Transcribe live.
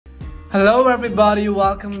Hello everybody,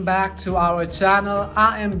 welcome back to our channel.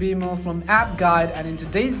 I am Bimo from App Guide, and in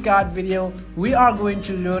today's guide video we are going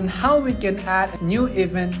to learn how we can add a new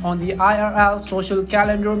event on the IRL Social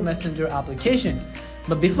Calendar Messenger application.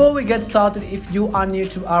 But before we get started, if you are new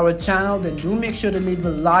to our channel, then do make sure to leave a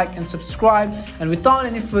like and subscribe, and without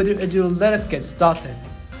any further ado, let us get started.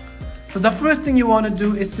 So the first thing you want to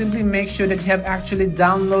do is simply make sure that you have actually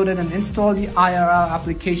downloaded and installed the IRL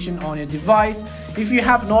application on your device. If you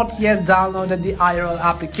have not yet downloaded the IRL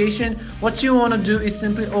application, what you want to do is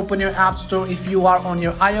simply open your App Store if you are on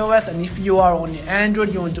your iOS, and if you are on your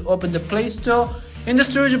Android, you want to open the Play Store. In the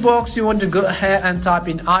search box, you want to go ahead and type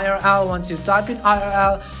in IRL. Once you type in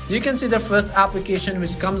IRL, you can see the first application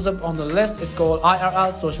which comes up on the list is called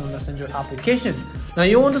IRL Social Messenger application. Now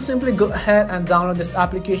you want to simply go ahead and download this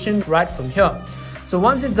application right from here. So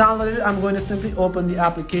once you download it, I'm going to simply open the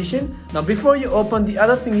application. Now before you open, the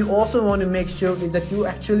other thing you also want to make sure is that you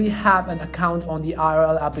actually have an account on the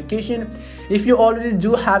IRL application. If you already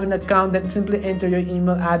do have an account, then simply enter your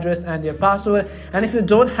email address and your password. And if you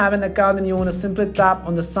don't have an account, then you want to simply tap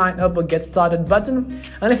on the sign up or get started button.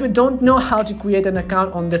 And if you don't know how to create an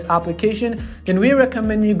account on this application, then we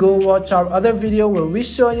recommend you go watch our other video where we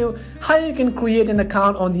show you how you can create an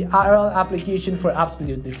account on the IRL application for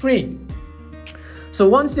absolutely free. So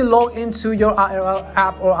once you log into your IRL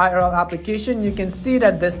app or IRL application, you can see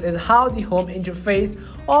that this is how the home interface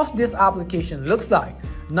of this application looks like.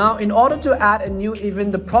 Now, in order to add a new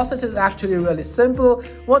event, the process is actually really simple.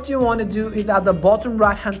 What you want to do is at the bottom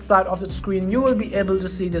right hand side of the screen, you will be able to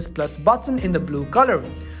see this plus button in the blue color.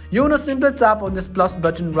 You want to simply tap on this plus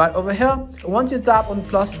button right over here. Once you tap on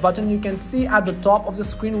plus button, you can see at the top of the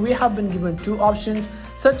screen we have been given two options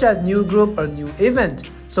such as new group or new event.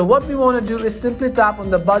 So what we want to do is simply tap on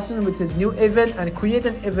the button which says new event and create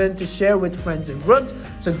an event to share with friends and groups.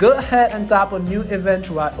 So go ahead and tap on new event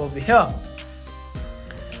right over here.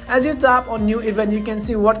 As you tap on new event, you can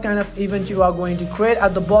see what kind of event you are going to create.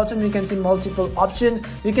 At the bottom, you can see multiple options.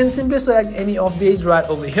 You can simply select any of these right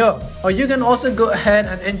over here. Or you can also go ahead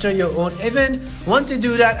and enter your own event. Once you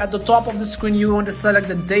do that, at the top of the screen, you want to select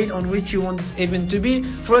the date on which you want this event to be.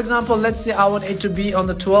 For example, let's say I want it to be on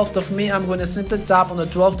the 12th of May. I'm going to simply tap on the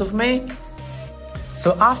 12th of May.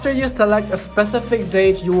 So after you select a specific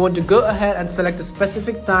date, you want to go ahead and select a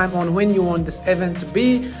specific time on when you want this event to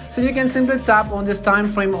be. So you can simply tap on this time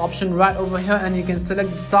frame option right over here, and you can select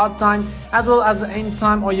the start time as well as the end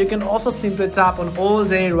time, or you can also simply tap on all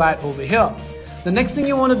day right over here. The next thing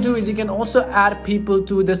you want to do is you can also add people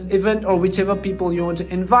to this event, or whichever people you want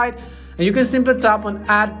to invite. And you can simply tap on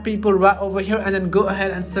add people right over here, and then go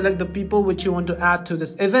ahead and select the people which you want to add to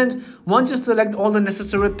this event. Once you select all the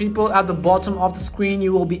necessary people, at the bottom of the screen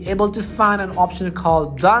you will be able to find an option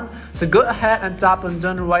called done. So go ahead and tap on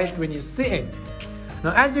done right when you see it.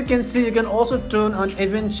 Now as you can see, you can also turn on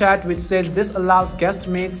event chat, which says this allows guest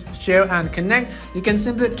mates share and connect. You can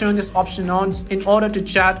simply turn this option on in order to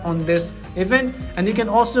chat on this event, and you can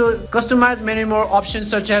also customize many more options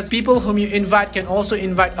such as people whom you invite can also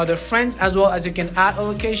invite other friends, as well as you can add a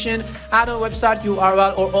location, add a website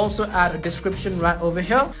URL, or also add a description right over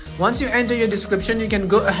here. Once you enter your description, you can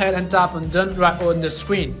go ahead and tap on done right on the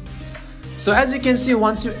screen. So as you can see,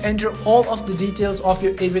 once you enter all of the details of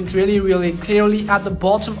your event really clearly, at the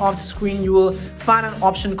bottom of the screen you will find an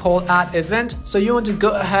option called add event. So you want to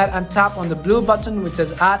go ahead and tap on the blue button which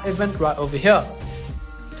says add event right over here.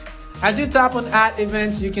 As you tap on add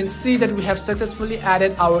event, you can see that we have successfully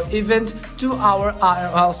added our event to our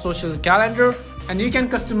IRL social calendar, and you can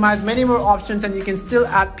customize many more options, and you can still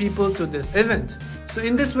add people to this event. So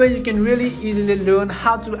in this way, you can really easily learn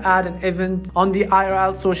how to add an event on the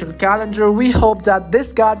IRL social calendar. We hope that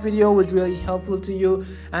this guide video was really helpful to you,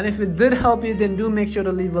 and if it did help you, then do make sure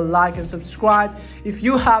to leave a like and subscribe. If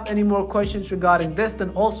you have any more questions regarding this,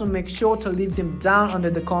 then also make sure to leave them down under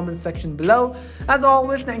the comment section below. As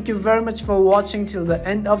always, thank you very much for watching till the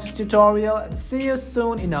end of this tutorial, and see you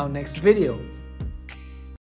soon in our next video.